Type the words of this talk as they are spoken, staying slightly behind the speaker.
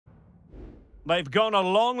They've gone a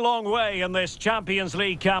long, long way in this Champions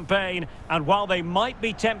League campaign, and while they might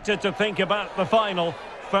be tempted to think about the final,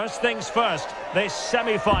 first things first, this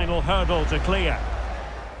semi-final hurdle to clear.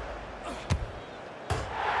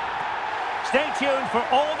 Stay tuned for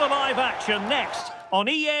all the live action next on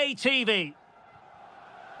EA TV.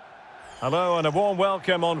 Hello and a warm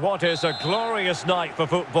welcome on what is a glorious night for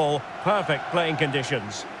football. Perfect playing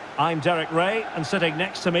conditions. I'm Derek Ray, and sitting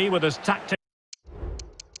next to me with his tactics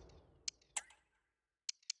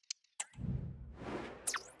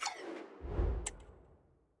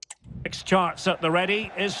charts at the ready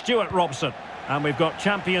is Stuart Robson. And we've got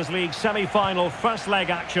Champions League semi-final first leg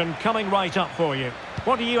action coming right up for you.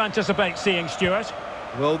 What do you anticipate seeing, Stuart?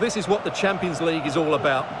 Well, this is what the Champions League is all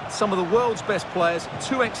about. Some of the world's best players,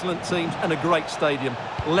 two excellent teams and a great stadium.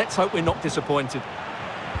 Let's hope we're not disappointed.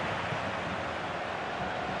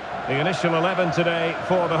 The initial 11 today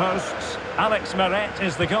for the hosts. Alex Meret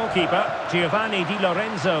is the goalkeeper. Giovanni Di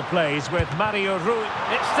Lorenzo plays with Mario Rui.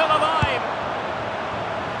 It's still alive!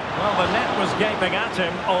 Well, the net was gaping at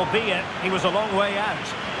him, albeit he was a long way out.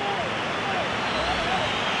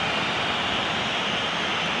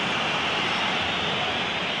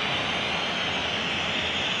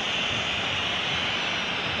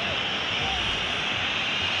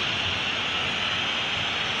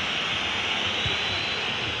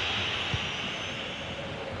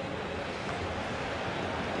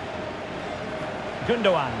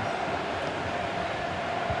 Gundogan.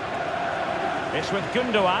 It's with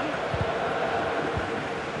Gundogan.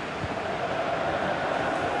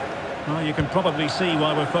 Well, you can probably see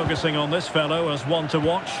why we're focusing on this fellow as one to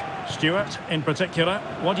watch. Stuart, in particular,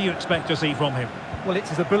 what do you expect to see from him? Well, it's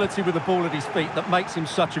his ability with the ball at his feet that makes him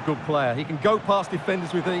such a good player. He can go past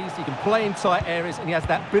defenders with ease, he can play in tight areas, and he has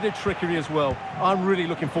that bit of trickery as well. I'm really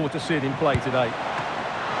looking forward to seeing him play today.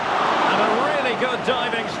 And a really good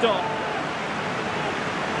diving stop.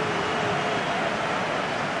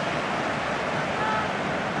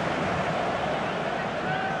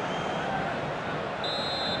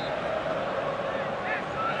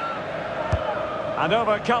 And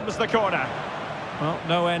over comes the corner. Well,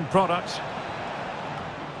 no end product.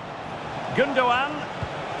 Gundogan.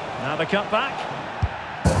 Now the cutback.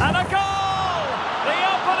 And a goal! The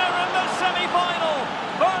opener in the semi-final.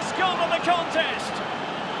 First goal of the contest.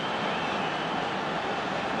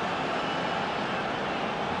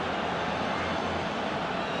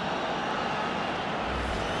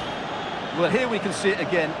 Well, here we can see it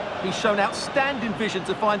again. He's shown outstanding vision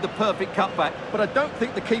to find the perfect cutback, but I don't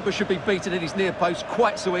think the keeper should be beaten at his near post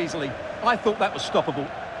quite so easily. I thought that was stoppable.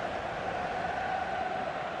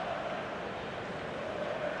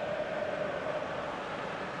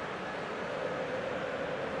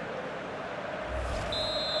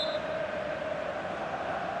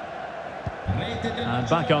 And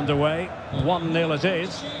back underway. 1-0 it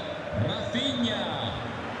is.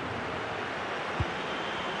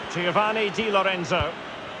 Giovanni Di Lorenzo.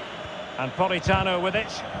 And Politano with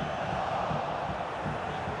it.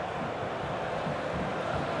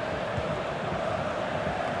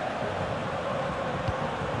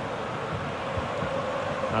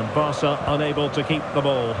 And Barca unable to keep the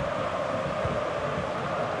ball.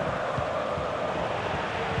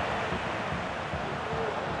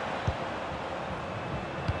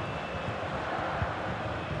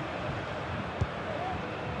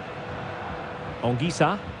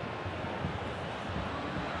 Onguisa.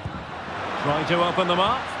 Trying to open them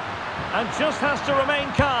up, and just has to remain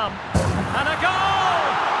calm. And a goal!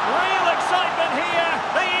 Real excitement here,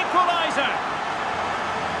 the equaliser.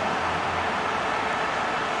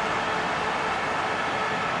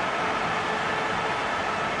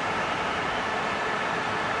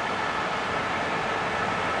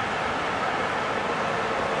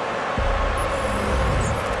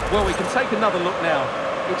 Well, we can take another look now.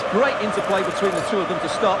 It's great interplay between the two of them to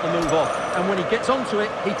start the move off. And when he gets onto it,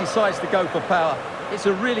 he decides to go for power. It's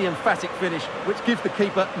a really emphatic finish, which gives the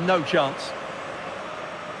keeper no chance.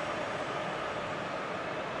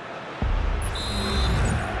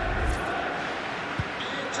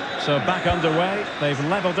 So back underway. They've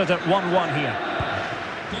levelled it at 1-1 here.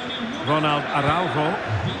 Ronald Araujo.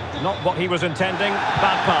 Not what he was intending.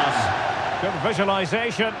 Bad pass. Good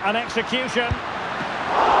visualisation and execution.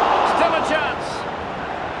 Still a chance.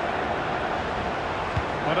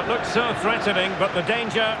 Well, it looked so threatening, but the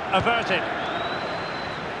danger averted.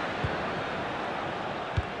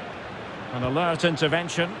 An alert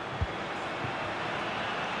intervention.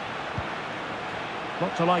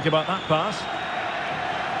 What to like about that pass?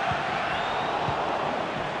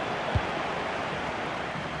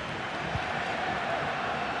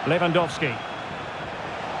 Lewandowski.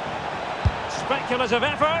 Speculative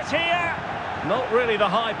effort here. Not really the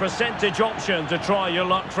high percentage option to try your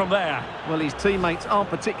luck from there. Well, his teammates aren't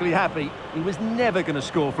particularly happy. He was never going to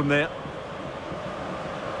score from there.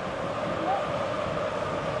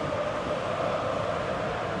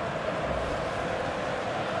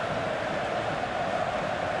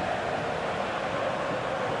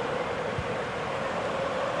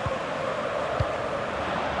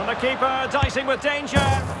 And the keeper dicing with danger.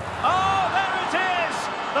 Oh, there it is!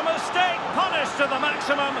 The mistake punished to the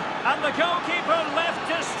maximum, and the goalkeeper left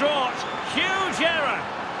distraught. Huge error.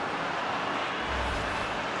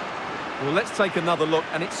 Well, let's take another look,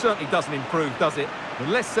 and it certainly doesn't improve, does it? The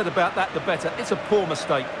less said about that, the better. It's a poor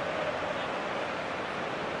mistake.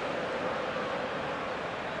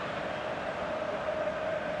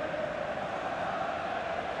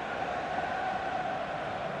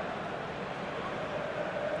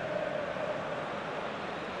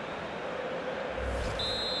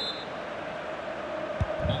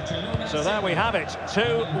 So there we have it,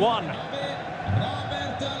 2-1.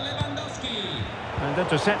 And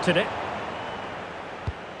intercepted it.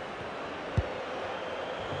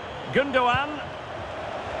 Gundogan.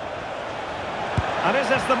 And is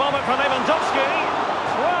this the moment for Lewandowski?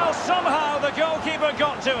 Well, somehow the goalkeeper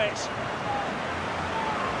got to it.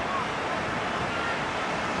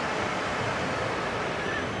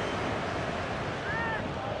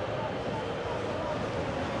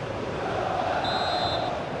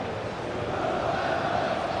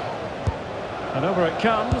 And over it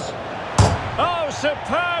comes. Oh,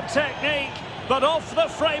 superb technique, but off the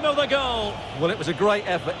frame of the goal. Well, it was a great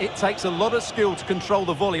effort. It takes a lot of skill to control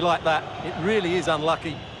the volley like that. It really is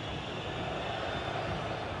unlucky.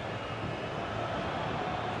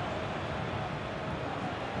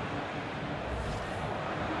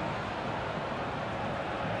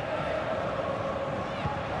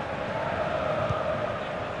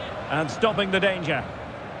 And stopping the danger.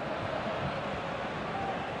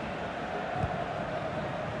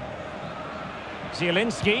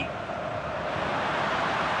 Zielinski.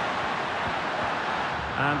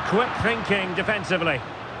 And quick thinking defensively.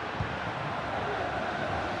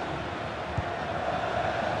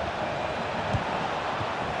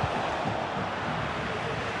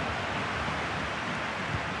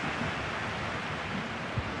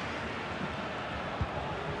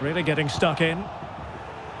 Really getting stuck in.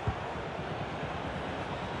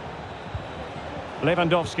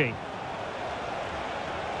 Lewandowski.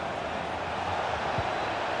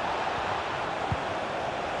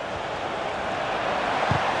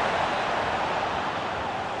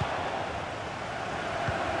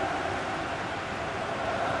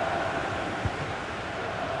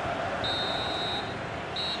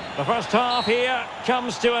 The first half here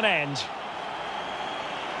comes to an end.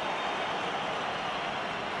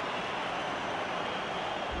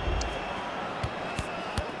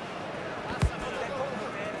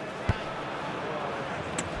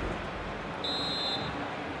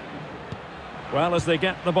 Well, as they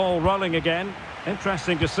get the ball rolling again,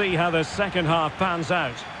 interesting to see how the second half pans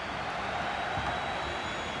out.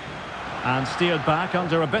 And steered back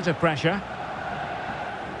under a bit of pressure.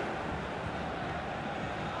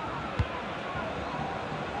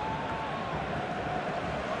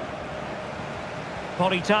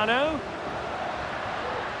 Politano.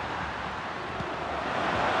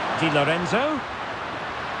 Di Lorenzo.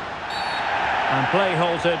 And play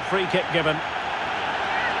halted, free kick given.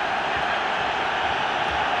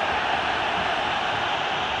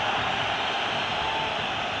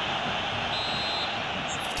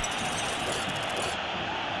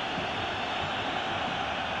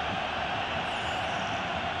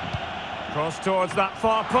 Cross towards that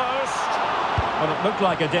far post. Well, it looked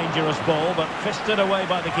like a dangerous ball, but fisted away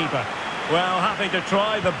by the keeper. Well, happy to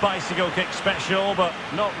try the bicycle kick special, but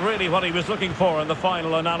not really what he was looking for in the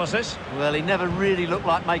final analysis. Well, he never really looked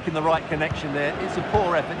like making the right connection there. It's a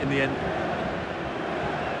poor effort in the end.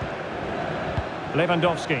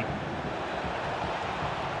 Lewandowski.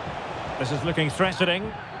 This is looking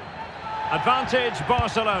threatening. Advantage,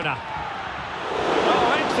 Barcelona.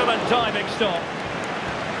 Oh, excellent diving stop.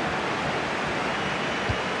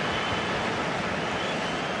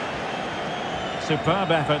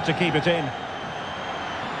 Superb effort to keep it in.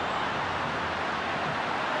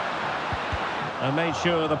 And made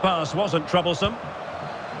sure the pass wasn't troublesome.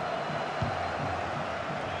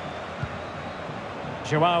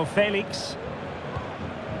 Joao Felix.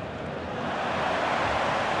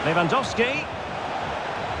 Lewandowski.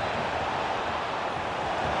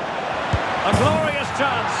 A glorious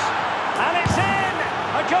chance. And it's in!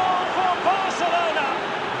 A goal for Barcelona.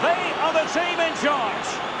 They are the team in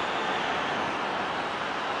charge.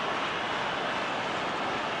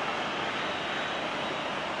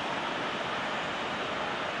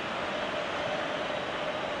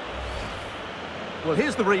 Well,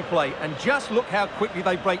 here's the replay, and just look how quickly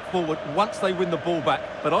they break forward once they win the ball back.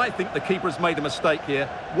 But I think the keeper has made a mistake here.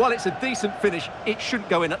 While it's a decent finish, it shouldn't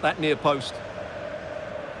go in at that near post.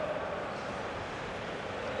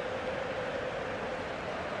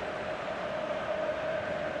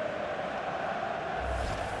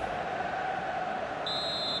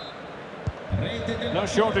 No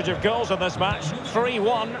shortage of goals in this match.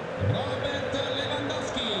 3-1.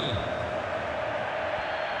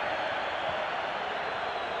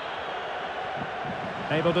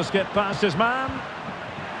 Able to skip past his man.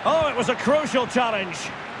 Oh, it was a crucial challenge.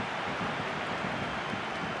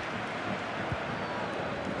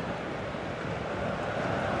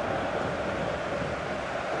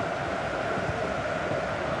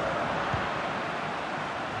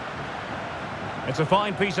 It's a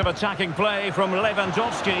fine piece of attacking play from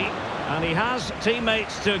Lewandowski, and he has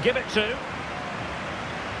teammates to give it to.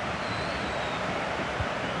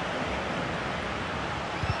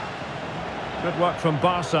 Good work from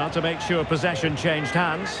Barca to make sure possession changed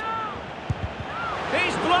hands.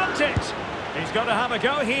 He's blocked it! He's got to have a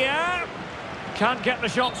go here. Can't get the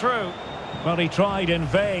shot through. Well, he tried in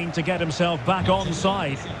vain to get himself back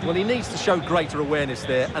onside. Well, he needs to show greater awareness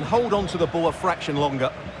there and hold on to the ball a fraction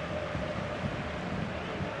longer.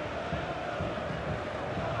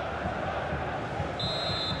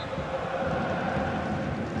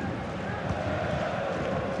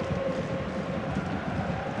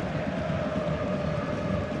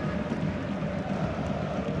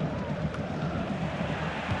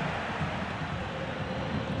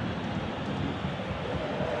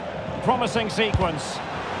 Promising sequence,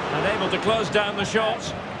 and able to close down the shot.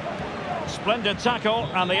 Splendid tackle,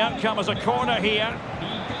 and the outcome is a corner here.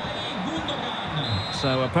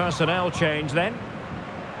 So a personnel change then.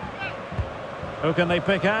 Who can they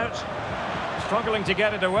pick out? Struggling to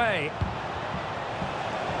get it away.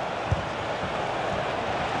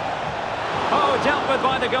 Oh, dealt with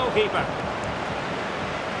by the goalkeeper.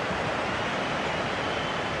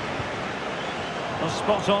 Well,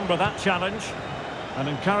 spot on with that challenge. An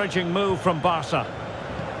encouraging move from Barca.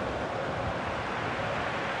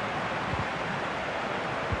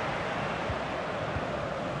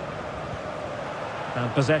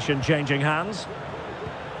 And possession changing hands.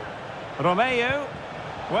 Romeo.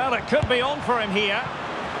 Well, it could be on for him here.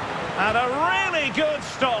 And a really good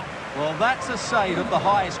stop. Well, that's a save of the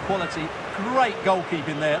highest quality. Great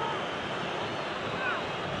goalkeeping there.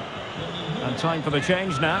 And time for the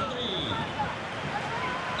change now.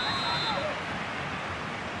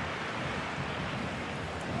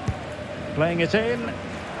 Playing it in.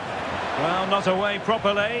 Well, not away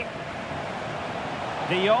properly.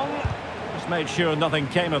 De Jong just made sure nothing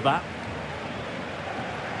came of that.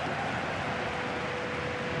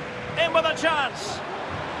 In with a chance.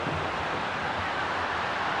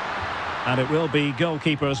 And it will be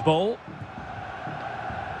goalkeeper's ball.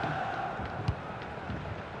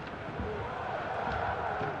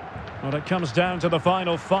 Well, it comes down to the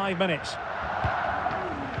final 5 minutes.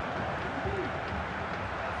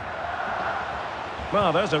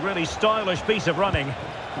 Well, there's a really stylish piece of running.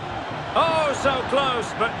 Oh, so close,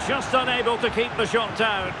 but just unable to keep the shot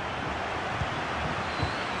down.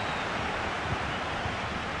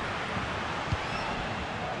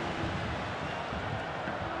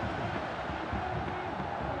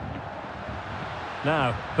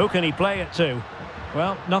 Now, who can he play it to?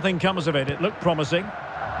 Well, nothing comes of it. It looked promising.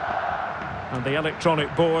 And the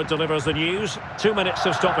electronic board delivers the news. 2 minutes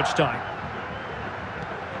of stoppage time.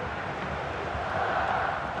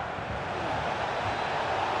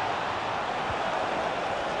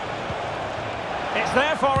 It's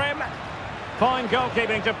there for him. Fine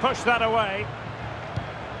goalkeeping to push that away.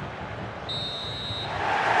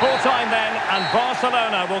 Full time then, and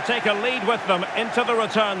Barcelona will take a lead with them into the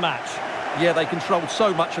return match. Yeah, they controlled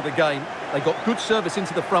so much of the game. They got good service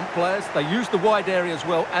into the front players, they used the wide area as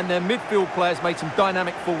well, and their midfield players made some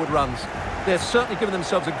dynamic forward runs. They're certainly giving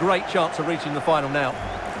themselves a great chance of reaching the final now.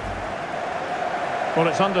 Well,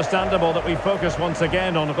 it's understandable that we focus once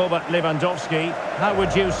again on Robert Lewandowski. How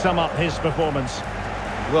would you sum up his performance?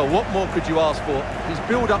 Well, what more could you ask for? His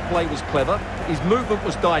build-up play was clever, his movement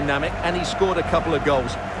was dynamic, and he scored a couple of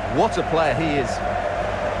goals. What a player he is.